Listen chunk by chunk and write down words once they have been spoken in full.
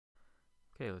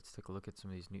Okay, let's take a look at some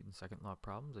of these Newton's second law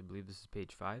problems. I believe this is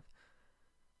page 5.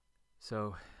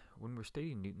 So when we're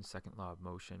stating Newton's second law of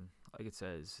motion, like it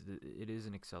says, it is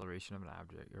an acceleration of an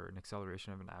object, or an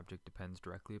acceleration of an object depends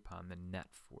directly upon the net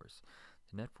force.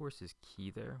 The net force is key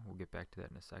there. We'll get back to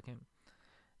that in a second.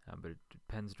 But it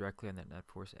depends directly on that net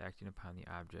force acting upon the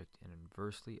object and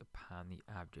inversely upon the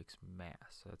object's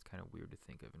mass. So that's kind of weird to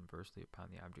think of, inversely upon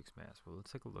the object's mass. Well,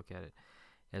 let's take a look at it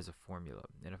as a formula.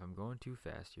 And if I'm going too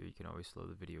fast here, you can always slow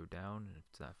the video down, and if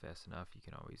it's not fast enough, you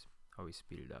can always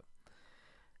speed it up.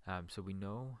 So we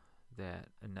know that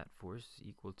a net force is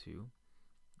equal to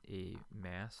a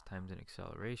mass times an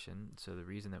acceleration. So the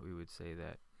reason that we would say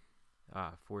that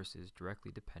force is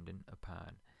directly dependent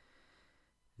upon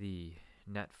the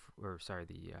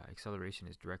acceleration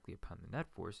is directly upon the net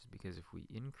force is because if we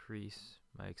increase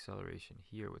my acceleration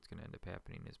here, what's going to end up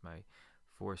happening is my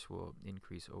force will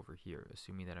increase over here,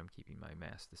 assuming that I'm keeping my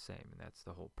mass the same. And that's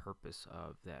the whole purpose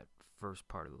of that first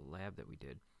part of the lab that we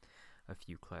did a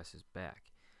few classes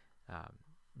back.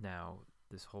 Now,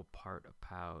 this whole part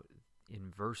about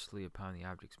inversely upon the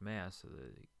object's mass, so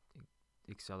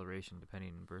the acceleration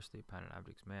depending inversely upon an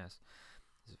object's mass,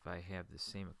 is if I have the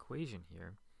same equation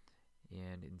here,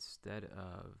 and instead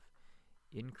of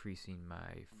increasing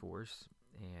my force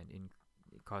and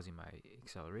causing my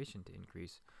acceleration to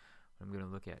increase, what I'm going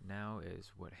to look at now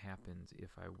is what happens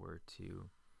if I were to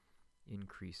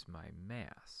increase my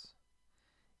mass.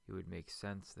 It would make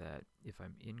sense that if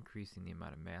I'm increasing the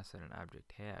amount of mass that an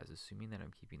object has, assuming that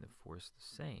I'm keeping the force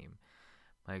the same,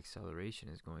 my acceleration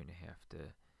is going to have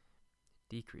to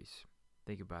decrease.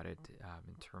 Think about it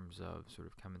in terms of sort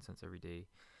of common sense everyday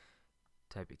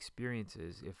type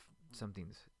experiences. If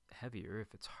something's heavier,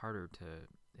 if it's harder to,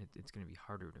 it's going to be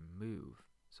harder to move.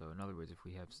 So in other words, if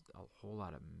we have a whole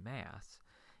lot of mass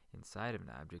inside of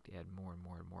an object, add more and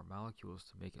more and more molecules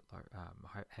to make it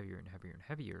heavier and heavier and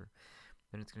heavier,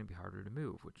 then it's going to be harder to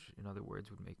move, which in other words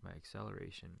would make my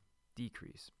acceleration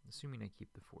decrease, assuming I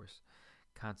keep the force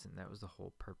constant. That was the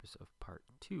whole purpose of part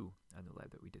 2 on the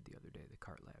lab that we did the other day, the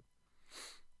CART lab.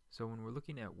 So when we're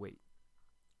looking at weight,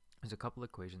 there's a couple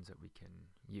equations that we can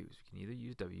use. We can either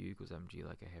use W equals mg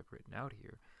like I have written out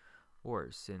here,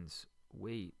 or since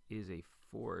weight is a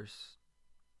force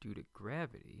due to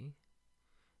gravity,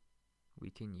 we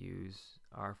can use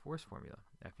our force formula,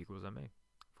 F equals ma.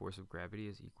 Force of gravity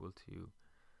is equal to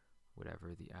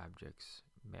whatever the object's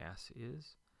mass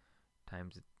is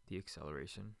times the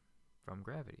acceleration from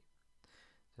gravity.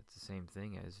 So that's the same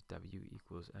thing as W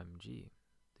equals mg.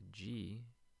 The g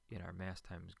in our mass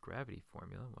times gravity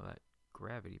formula, well, that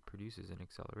gravity produces an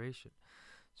acceleration.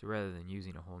 So rather than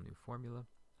using a whole new formula,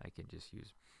 I can just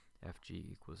use Fg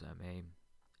equals ma and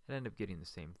end up getting the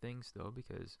same thing still,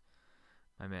 because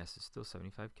my mass is still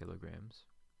 75 kilograms.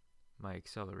 My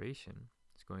acceleration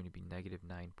is going to be negative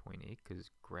 9.8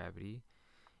 because gravity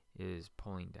is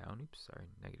pulling down. Oops, sorry,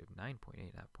 negative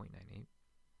 9.8, not 0.98.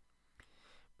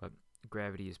 But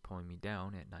gravity is pulling me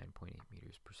down at 9.8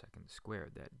 meters per second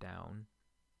squared. That down,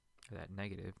 or that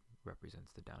negative,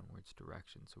 represents the downwards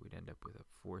direction. So we'd end up with a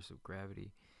force of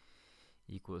gravity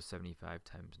equals 75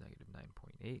 times negative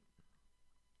 9.8.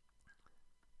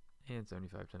 And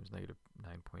 75 times negative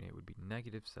 9.8 would be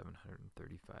negative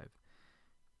 735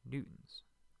 newtons,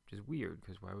 which is weird,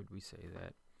 because why would we say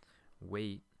that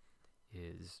weight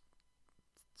is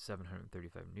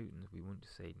 735 newtons? We wouldn't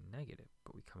say negative,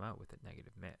 but we come out with it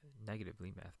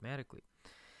negatively mathematically.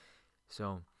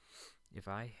 So if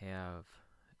I have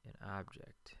an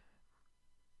object,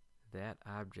 that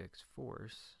object's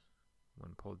force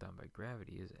when pulled down by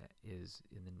gravity is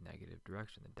in the negative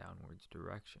direction, the downwards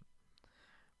direction.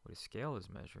 What a scale is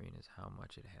measuring is how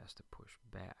much it has to push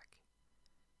back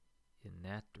in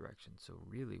that direction. So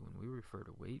really, when we refer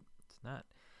to weight, it's not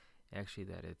actually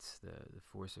that it's the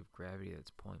force of gravity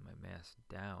that's pulling my mass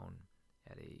down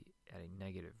at a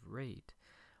negative rate.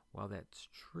 While that's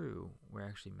true, we're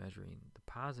actually measuring the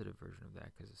positive version of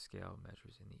that, because the scale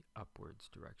measures in the upwards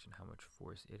direction how much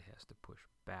force it has to push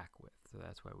back with. So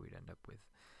that's why we'd end up with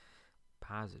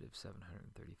positive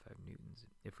 735 newtons.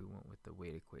 If we went with the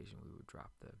weight equation, we would drop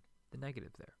the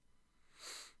negative there.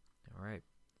 All right,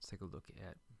 let's take a look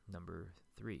at number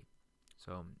 3.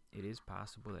 So it is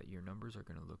possible that your numbers are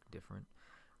going to look different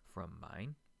from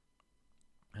mine,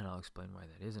 and I'll explain why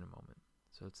that is in a moment.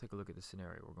 So let's take a look at the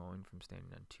scenario. We're going from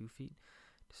standing on 2 feet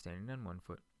to standing on 1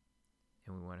 foot,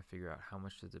 and we want to figure out how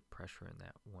much does the pressure in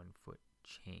that 1 foot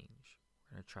change.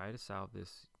 We're going to try to solve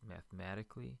this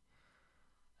mathematically.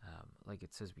 Like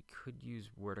it says, we could use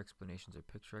word explanations or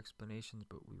picture explanations,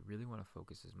 but we really want to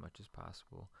focus as much as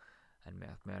possible on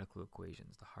mathematical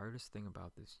equations. The hardest thing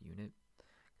about this unit,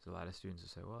 So a lot of students will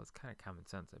say, well, it's kind of common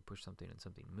sense. I push something and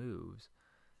something moves.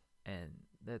 And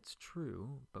that's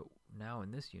true, but now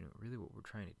in this unit, really what we're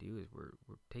trying to do is we're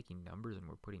taking numbers and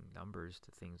we're putting numbers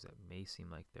to things that may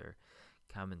seem like they're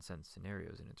common sense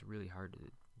scenarios, and it's really hard to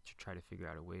try to figure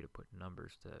out a way to put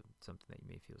numbers to something that you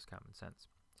may feel is common sense.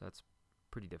 So that's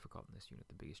pretty difficult in this unit,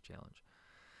 the biggest challenge.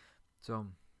 So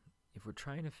if we're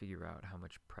trying to figure out how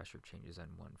much pressure changes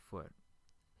on one foot,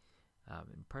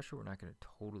 and pressure we're not going to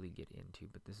totally get into,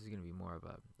 but this is going to be more of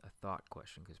a thought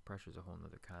question, because pressure is a whole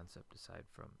other concept aside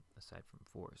from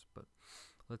force. But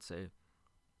let's say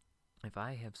if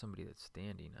I have somebody that's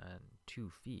standing on 2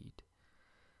 feet,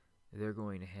 they're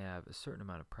going to have a certain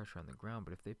amount of pressure on the ground,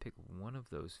 but if they pick one of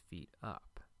those feet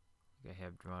up, like I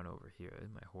have drawn over here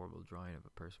in my horrible drawing of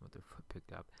a person with their foot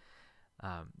picked up,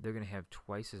 they're going to have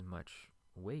twice as much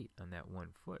weight on that 1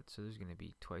 foot, so there's going to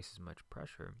be twice as much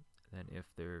pressure than if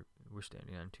we're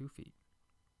standing on 2 feet.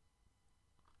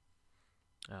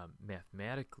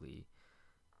 Mathematically,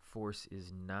 force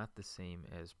is not the same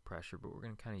as pressure, but we're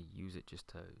going to kind of use it just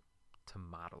to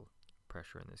model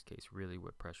pressure in this case. Really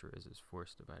what pressure is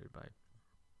force divided by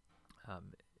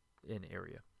an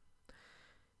area.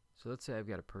 So let's say I've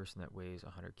got a person that weighs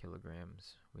 100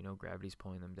 kilograms. We know gravity's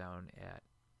pulling them down at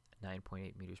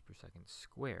 9.8 meters per second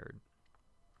squared.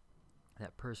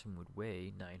 That person would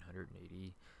weigh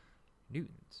 980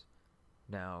 newtons.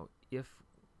 Now, if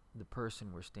the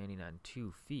person were standing on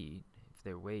 2 feet, if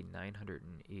they weighed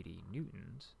 980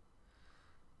 newtons,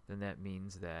 then that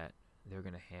means that they're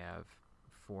going to have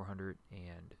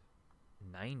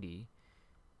 490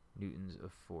 newtons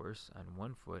of force on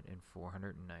 1 foot and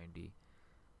 490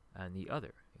 on the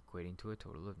other, equating to a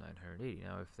total of 980.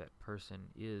 Now, if that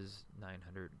person is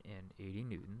 980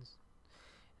 newtons,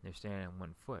 and they're standing on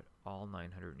 1 foot, all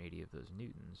 980 of those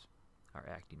newtons are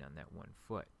acting on that 1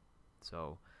 foot.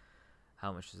 So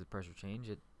how much does the pressure change?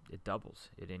 It doubles.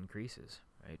 It increases,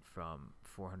 right? From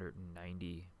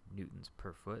 490 newtons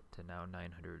per foot to now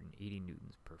 980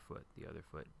 newtons per foot. The other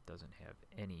foot doesn't have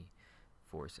any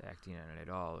force acting on it at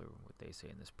all, or what they say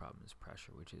in this problem is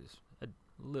pressure, which is a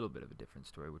little bit of a different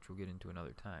story, which we'll get into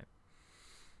another time.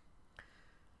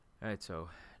 Alright, so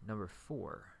number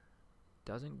 4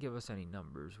 doesn't give us any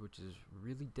numbers, which is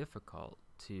really difficult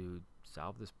to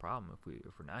solve this problem if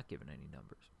we're not given any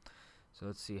numbers. So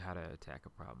let's see how to attack a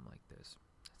problem like this.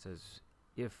 It says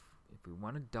if we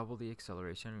want to double the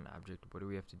acceleration in an object, what do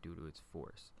we have to do to its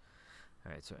force?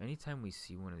 Alright, so anytime we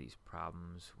see one of these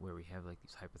problems where we have like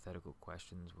these hypothetical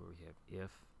questions where we have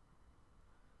if,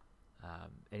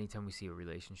 anytime we see a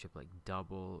relationship like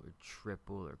double or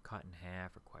triple or cut in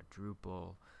half or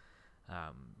quadruple,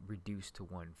 reduced to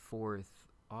 1/4,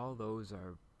 all those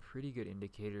are pretty good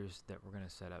indicators that we're going to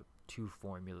set up 2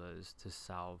 formulas to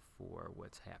solve for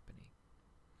what's happening.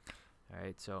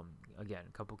 Alright, so again,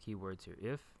 a couple keywords here.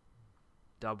 If,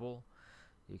 double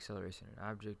the acceleration in an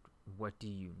object, what do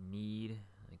you need?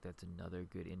 Like that's another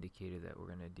good indicator that we're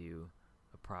going to do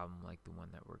a problem like the one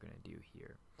that we're going to do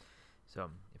here. So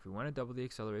if we want to double the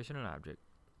acceleration in an object,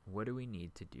 what do we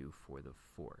need to do for the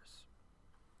force?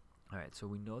 Alright, so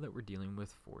we know that we're dealing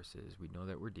with forces. We know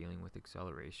that we're dealing with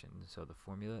acceleration. So the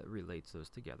formula that relates those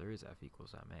together is F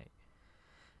equals ma.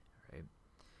 Alright,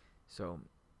 so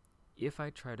if I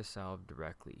try to solve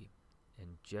directly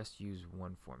and just use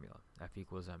one formula, F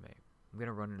equals ma, I'm going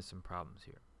to run into some problems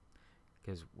here.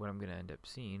 Because what I'm going to end up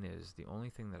seeing is the only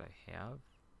thing that I have,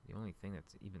 the only thing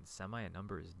that's even semi a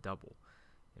number is double.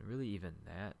 And really even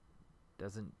that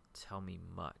doesn't tell me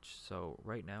much. So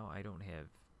right now I don't have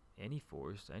any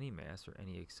force, any mass, or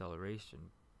any acceleration,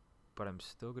 but I'm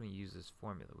still going to use this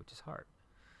formula, which is hard.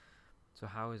 So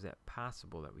how is that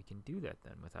possible that we can do that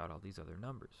then without all these other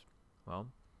numbers? Well,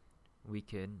 we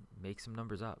can make some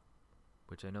numbers up,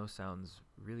 which I know sounds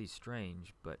really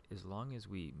strange, but as long as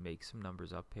we make some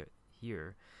numbers up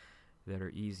here that are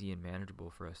easy and manageable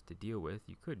for us to deal with,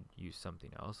 you could use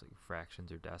something else like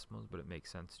fractions or decimals, but it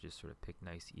makes sense to just sort of pick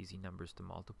nice easy numbers to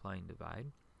multiply and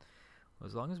divide. Well,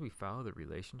 as long as we follow the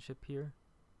relationship here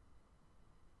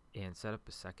and set up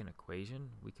a second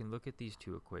equation, we can look at these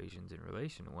two equations in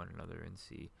relation to one another and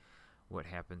see what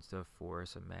happens to a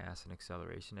force, a mass, and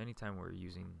acceleration anytime we're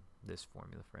using this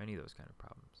formula for any of those kind of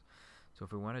problems. So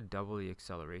if we want to double the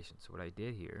acceleration, so what I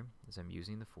did here is I'm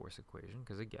using the force equation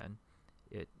because again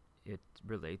it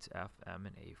relates F, M,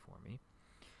 and A for me.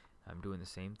 I'm doing the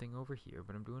same thing over here,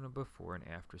 but I'm doing a before and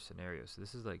after scenario. So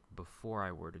this is like before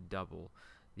I were to double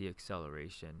the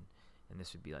acceleration, and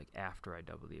this would be like after I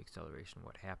double the acceleration,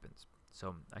 what happens.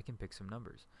 So I can pick some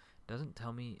numbers. Doesn't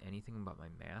tell me anything about my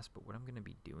mass, but what I'm going to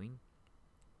be doing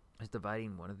is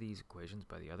dividing one of these equations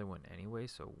by the other one anyway.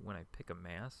 So when I pick a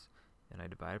mass, and I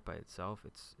divide it by itself,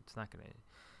 it's not gonna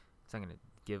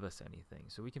give us anything.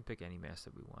 So we can pick any mass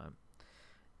that we want.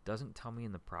 Doesn't tell me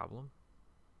in the problem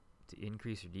to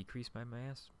increase or decrease my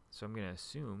mass, so I'm going to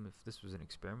assume if this was an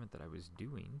experiment that I was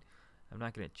doing, I'm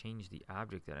not going to change the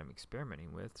object that I'm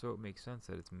experimenting with, so it makes sense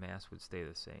that its mass would stay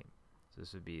the same. So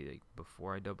this would be like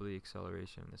before I double the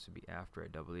acceleration, this would be after I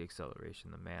double the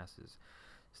acceleration. The mass is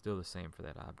still the same for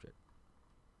that object.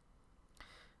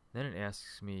 Then it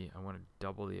asks me, I want to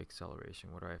double the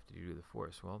acceleration. What do I have to do to the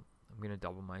force? Well, I'm going to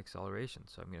double my acceleration.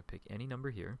 So I'm going to pick any number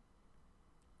here.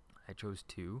 I chose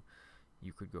 2.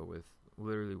 You could go with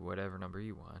literally whatever number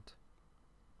you want.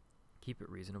 Keep it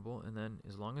reasonable, and then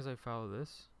as long as I follow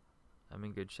this, I'm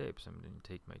in good shape. So I'm going to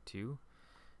take my 2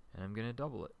 and I'm going to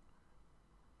double it,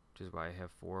 which is why I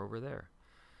have 4 over there.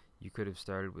 You could have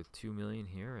started with 2 million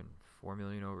here and 4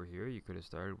 million over here. You could have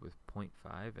started with 0.5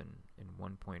 and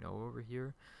 1.0 over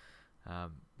here.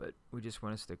 But we just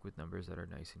want to stick with numbers that are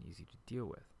nice and easy to deal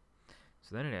with.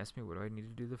 So then it asks me, what do I need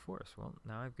to do the force? Well,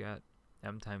 now I've got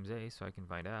m times a, so I can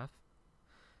find f,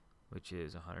 which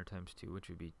is 100 times 2, which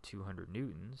would be 200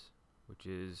 newtons, which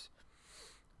is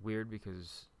weird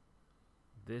because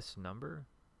this number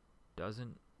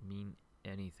doesn't mean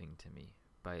anything to me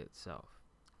by itself.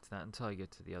 It's not until I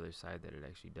get to the other side that it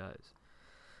actually does.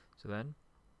 So then,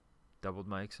 doubled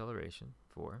my acceleration,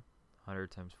 4.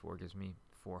 100 times 4 gives me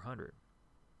 400.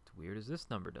 It's weird as this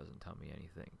number doesn't tell me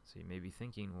anything. So you may be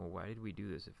thinking, well, why did we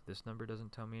do this if this number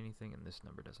doesn't tell me anything and this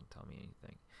number doesn't tell me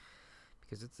anything?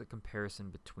 Because it's the comparison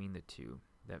between the two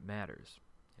that matters.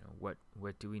 You know,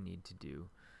 what do we need to do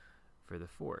for the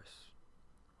force?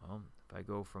 Well, if I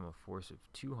go from a force of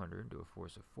 200 to a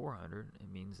force of 400,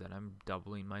 it means that I'm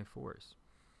doubling my force.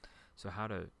 So how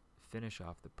to finish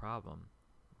off the problem,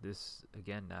 this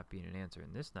again not being an answer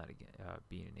and this not again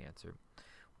being an answer,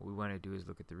 what we want to do is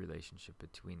look at the relationship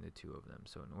between the two of them.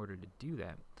 So in order to do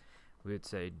that, we would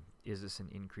say, is this an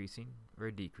increasing or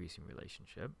a decreasing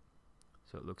relationship?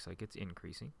 So it looks like it's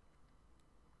increasing.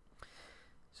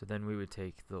 So then we would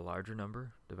take the larger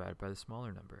number divided by the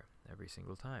smaller number every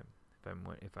single time.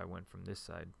 If I went from this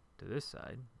side to this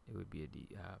side, it would be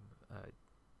a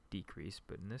decrease,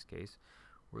 but in this case,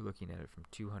 we're looking at it from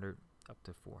 200 up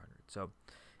to 400. So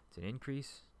it's an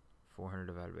increase. 400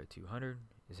 divided by 200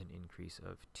 is an increase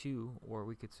of 2, or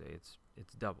we could say it's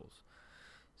doubles.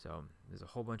 So there's a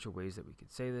whole bunch of ways that we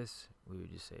could say this. We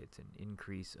would just say it's an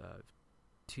increase of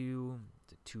 2,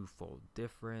 it's a twofold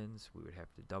difference. We would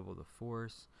have to double the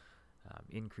force,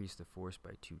 increase the force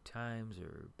by 2 times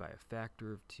or by a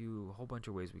factor of 2. A whole bunch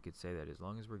of ways we could say that, as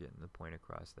long as we're getting the point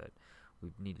across that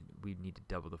we'd need to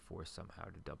double the force somehow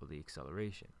to double the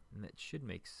acceleration. And that should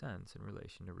make sense in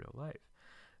relation to real life.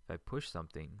 If I push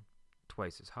something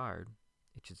twice as hard,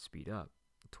 it should speed up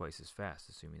twice as fast,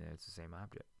 assuming that it's the same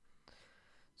object.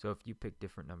 So if you pick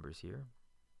different numbers here,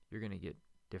 you're going to get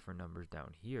different numbers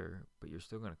down here, but you're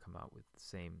still going to come out with the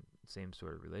same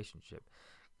sort of relationship.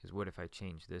 Because what if I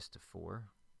change this to 4,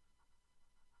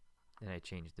 then I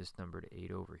change this number to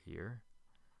 8 over here,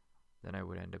 then I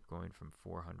would end up going from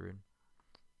 400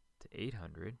 to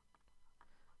 800,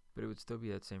 but it would still be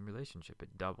that same relationship.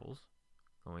 It doubles,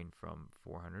 going from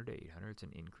 400 to 800. It's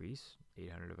an increase.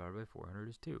 800 divided by 400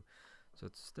 is 2. So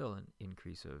it's still an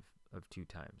increase of 2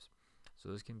 times. So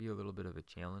this can be a little bit of a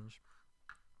challenge,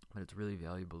 but it's really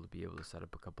valuable to be able to set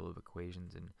up a couple of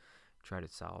equations and try to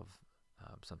solve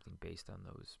something based on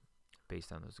those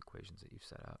equations that you've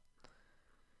set up.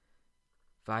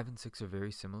 5 and 6 are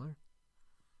very similar.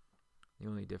 The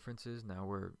only difference is now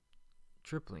we're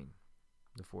tripling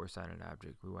the force on an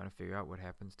object. We want to figure out what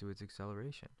happens to its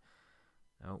acceleration.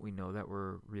 Now we know that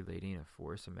we're relating a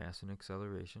force, a mass, and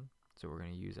acceleration, so we're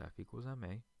going to use F equals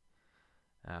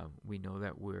ma. We know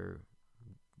that we're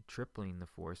tripling the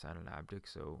force on an object,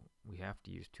 so we have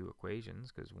to use 2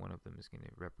 equations, because one of them is going to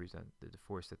represent the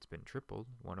force that's been tripled.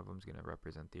 One of them is going to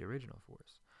represent the original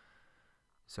force.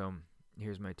 So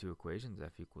here's my 2 equations,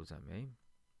 F equals ma.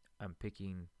 I'm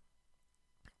picking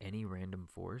any random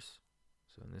force.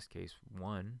 So in this case,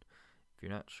 1. If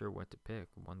you're not sure what to pick,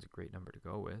 1's a great number to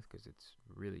go with because it's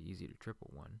really easy to triple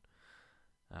 1.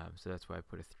 So that's why I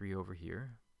put a 3 over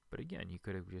here. But again, you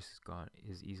could have just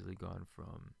easily gone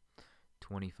from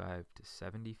 25 to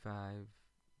 75,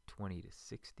 20 to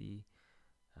 60,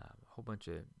 a whole bunch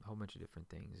of different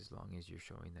things, as long as you're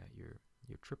showing that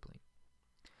you're tripling,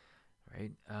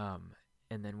 right?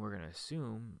 And then we're going to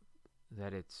assume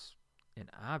that it's an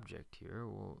object here.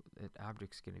 Well, that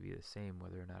object's going to be the same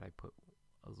whether or not I put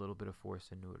a little bit of force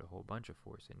into it, a whole bunch of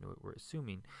force into it. We're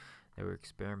assuming that we're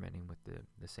experimenting with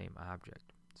the same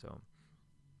object. So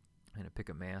I'm going to pick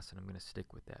a mass and I'm going to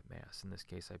stick with that mass. In this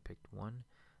case, I picked 1,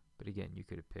 but again, you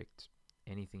could have picked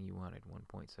anything you wanted,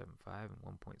 1.75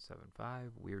 and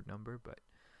 1.75, weird number, but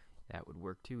that would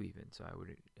work too even. So I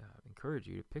would encourage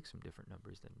you to pick some different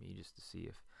numbers than me just to see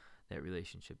if that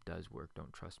relationship does work.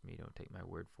 Don't trust me, don't take my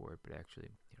word for it, but actually,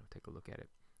 take a look at it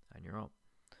on your own.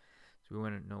 So we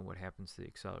want to know what happens to the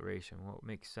acceleration. Well, it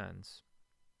makes sense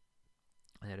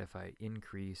that if I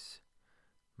increase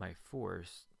my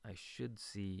force, I should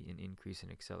see an increase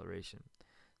in acceleration.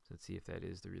 So let's see if that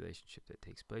is the relationship that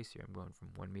takes place here. I'm going from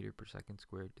 1 meter per second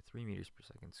squared to 3 meters per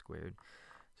second squared.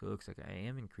 So it looks like I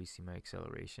am increasing my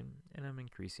acceleration, and I'm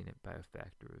increasing it by a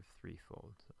factor of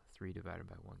threefold. So 3 divided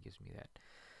by 1 gives me that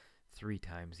 3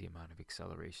 times the amount of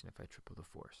acceleration if I triple the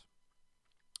force.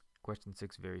 Question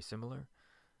 6, very similar.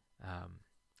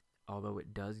 Although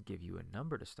it does give you a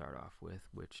number to start off with,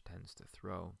 which tends to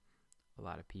throw a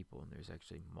lot of people, and there's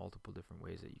actually multiple different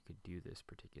ways that you could do this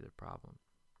particular problem.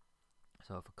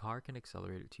 So if a car can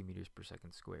accelerate at 2 meters per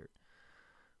second squared,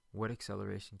 what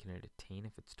acceleration can it attain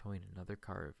if it's towing another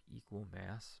car of equal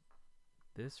mass?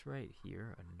 This right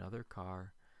here, another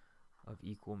car of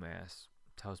equal mass,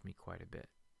 tells me quite a bit.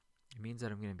 It means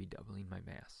that I'm going to be doubling my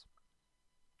mass,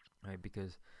 right?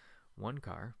 Because one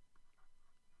car,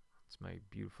 it's my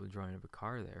beautiful drawing of a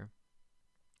car there,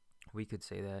 we could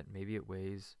say that maybe it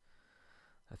weighs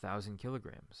 1,000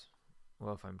 kilograms.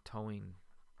 Well, if I'm towing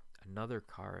another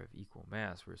car of equal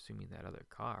mass, we're assuming that other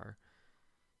car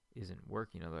isn't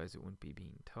working, otherwise it wouldn't be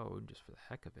being towed just for the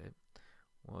heck of it.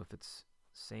 Well, if it's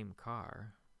same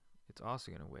car, it's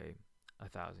also going to weigh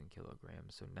 1,000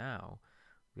 kilograms. So now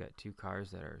we got 2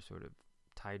 cars that are sort of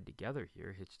tied together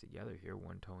here, hitched together here,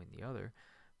 one towing the other,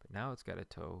 but now it's got to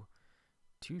tow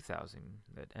 2,000,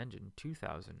 that engine,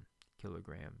 2,000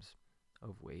 kilograms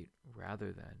of weight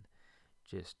rather than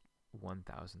just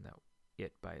 1,000 that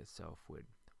it by itself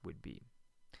would be.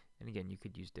 And again, you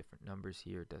could use different numbers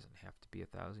here. It doesn't have to be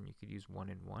 1,000. You could use 1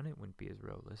 and 1. It wouldn't be as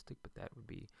realistic, but that'd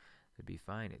be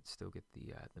fine. It'd still get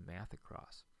the math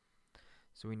across.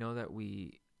 So we know that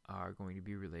we are going to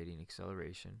be relating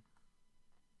acceleration,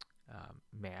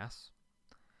 mass,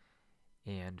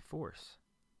 and force.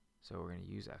 So we're going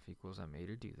to use F equals ma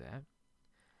to do that.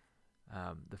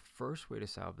 The first way to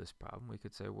solve this problem, we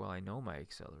could say, well, I know my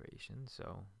acceleration,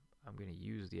 so I'm going to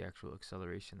use the actual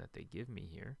acceleration that they give me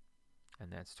here,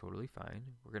 and that's totally fine.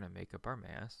 We're going to make up our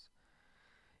mass,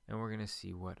 and we're going to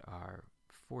see what our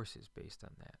force is based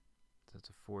on that. So it's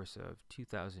a force of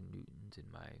 2,000 newtons in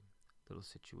my little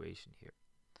situation here.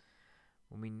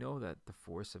 When we know that the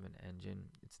force of an engine,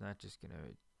 it's not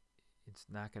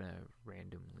going to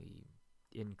randomly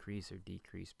increase or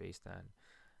decrease based on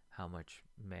how much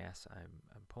mass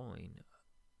I'm pulling.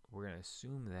 We're going to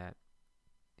assume that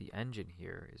the engine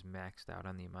here is maxed out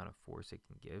on the amount of force it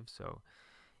can give. So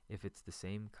if it's the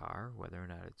same car, whether or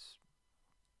not it's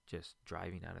just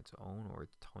driving on its own or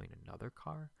it's towing another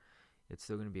car, it's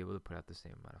still going to be able to put out the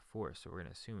same amount of force. So we're going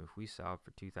to assume if we solve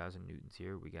for 2,000 newtons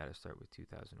here, we got to start with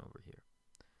 2,000 over here.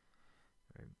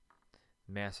 Right.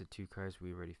 Mass of 2 cars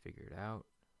we already figured out.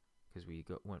 Because we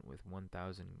went with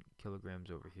 1,000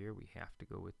 kilograms over here, we have to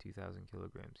go with 2,000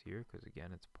 kilograms here, because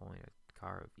again, it's pulling a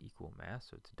car of equal mass,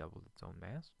 so it's doubled its own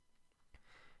mass.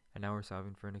 And now we're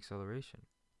solving for an acceleration.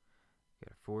 We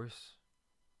got a force,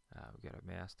 we got a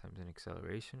mass times an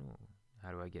acceleration. Well,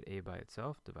 how do I get a by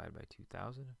itself? Divide by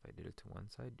 2,000. If I did it to one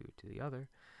side, do it to the other,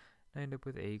 I end up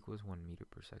with a equals 1 meter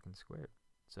per second squared.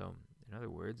 So in other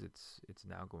words, it's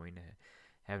now going to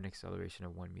have an acceleration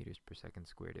of 1 meters per second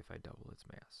squared if I double its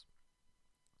mass.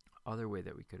 Other way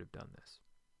that we could have done this.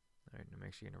 All right, I'm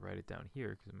actually going to write it down here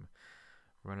because I'm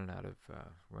running out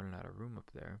of room up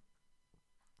there.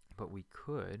 But we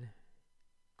could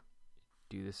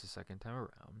do this a second time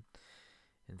around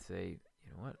and say,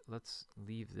 you know what? Let's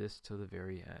leave this till the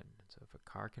very end. So if a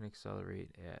car can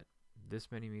accelerate at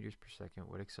this many meters per second,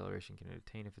 what acceleration can it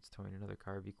attain if it's towing another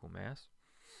car of equal mass?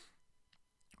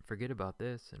 Forget about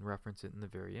this and reference it in the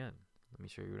very end. Let me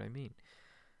show you what I mean.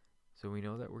 So we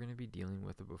know that we're going to be dealing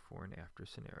with a before and after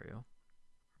scenario.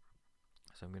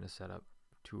 So I'm going to set up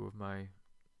 2 of my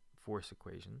force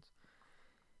equations.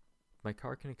 My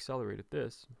car can accelerate at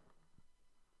this.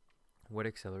 What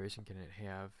acceleration can it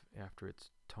have after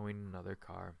it's towing another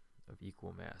car of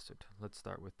equal mass? So let's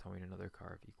start with towing another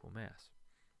car of equal mass.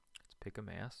 Let's pick a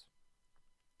mass.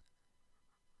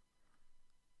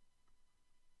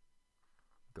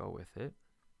 Go with it.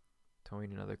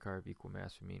 Towing another car of equal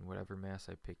mass would mean whatever mass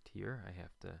I picked here, I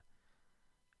have to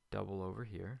double over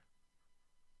here.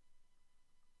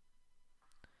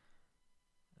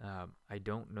 I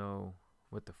don't know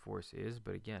what the force is,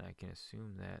 but again, I can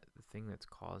assume that the thing that's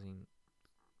causing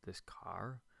this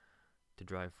car to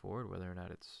drive forward, whether or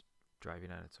not it's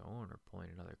driving on its own or pulling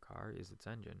another car, is its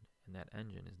engine. and that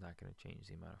engine is not going to change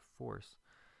the amount of force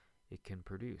it can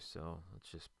produce. So let's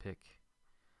just pick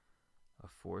a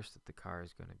force that the car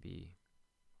is going to be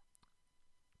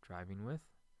driving with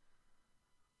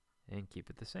and keep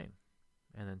it the same,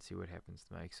 and then see what happens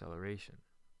to my acceleration.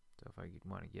 So if I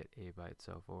want to get a by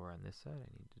itself over on this side,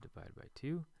 I need to divide by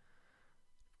 2.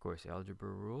 Of course, algebra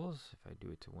rules. If I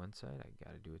do it to one side, I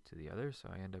got to do it to the other. So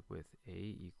I end up with a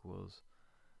equals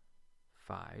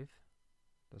 5.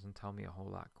 Doesn't tell me a whole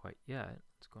lot quite yet.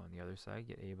 Let's go on the other side,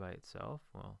 get a by itself.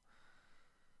 Well,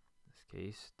 in this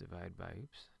case, divide by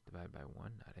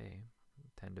 1, not a.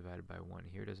 10 divided by 1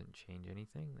 here doesn't change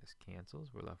anything. This cancels.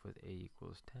 We're left with a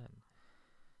equals 10.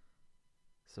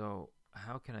 So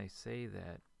how can I say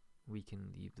that we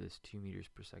can leave this 2 meters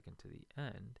per second to the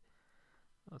end?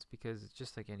 Well, it's because it's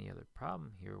just like any other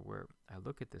problem here, where I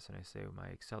look at this and I say, well,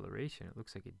 my acceleration, it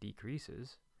looks like it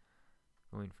decreases.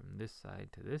 Going from this side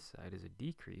to this side is a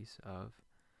decrease of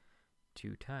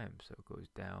 2 times. So it goes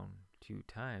down 2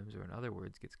 times, or in other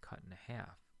words, gets cut in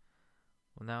half.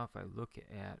 Well, now if I look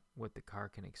at what the car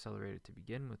can accelerate it to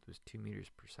begin with was 2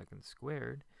 meters per second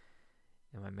squared,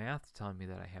 and my math is telling me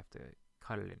that I have to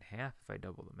cut it in half if I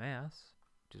double the mass,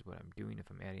 which is what I'm doing if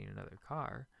I'm adding another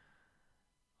car.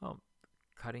 Well,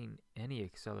 cutting any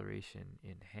acceleration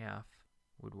in half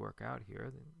would work out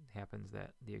here. It happens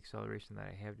that the acceleration that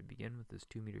I have to begin with is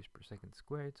 2 meters per second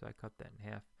squared, so I cut that in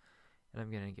half, and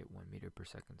I'm going to get 1 meter per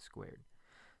second squared.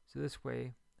 So this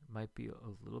way might be a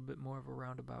little bit more of a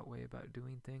roundabout way about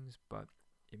doing things, but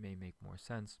it may make more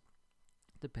sense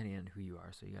depending on who you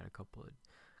are. So you got a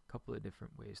couple of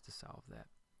different ways to solve that.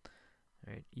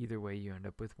 All right, either way you end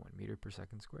up with 1 meter per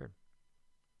second squared.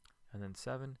 And then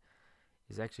 7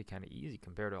 is actually kind of easy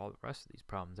compared to all the rest of these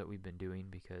problems that we've been doing,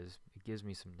 because it gives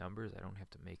me some numbers. I don't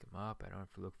have to make them up. I don't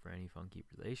have to look for any funky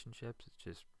relationships. It's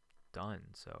just done.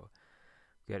 So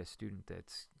we've got a student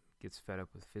that gets fed up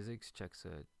with physics, checks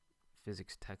a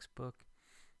physics textbook.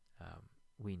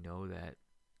 We know that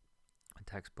a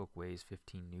textbook weighs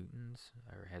 15 newtons,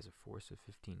 or has a force of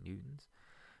 15 newtons.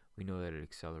 We know that it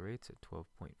accelerates at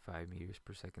 12.5 meters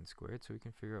per second squared, so we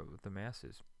can figure out what the mass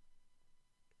is.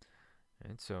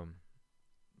 And so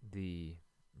the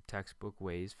textbook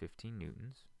weighs 15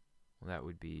 newtons. Well, that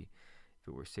would be if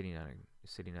it were sitting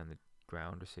on the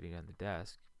ground or sitting on the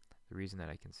desk. The reason that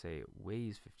I can say it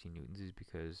weighs 15 newtons is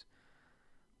because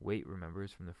weight, remember,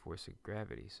 is from the force of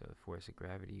gravity. So the force of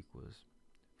gravity equals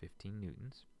 15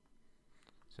 newtons.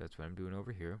 So that's what I'm doing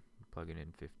over here. I'm plugging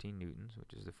in 15 newtons,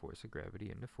 which is the force of gravity,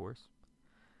 into force.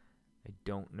 I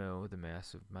don't know the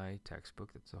mass of my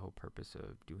textbook. That's the whole purpose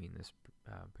of doing this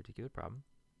particular problem.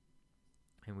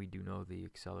 And we do know the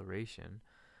acceleration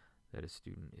that a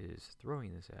student is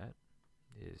throwing this at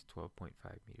is 12.5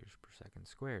 meters per second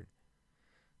squared.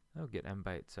 I'll get m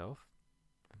by itself.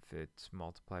 If it's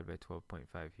multiplied by 12.5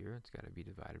 here, it's got to be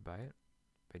divided by it.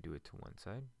 If I do it to one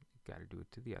side, I've got to do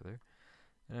it to the other.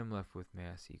 And I'm left with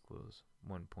mass equals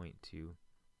 1.2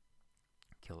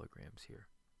 kilograms here.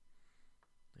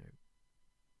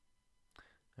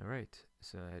 All right,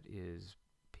 so that is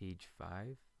page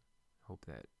 5. Hope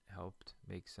that helped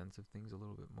make sense of things a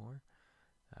little bit more.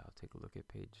 I'll take a look at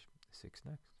page 6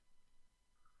 next.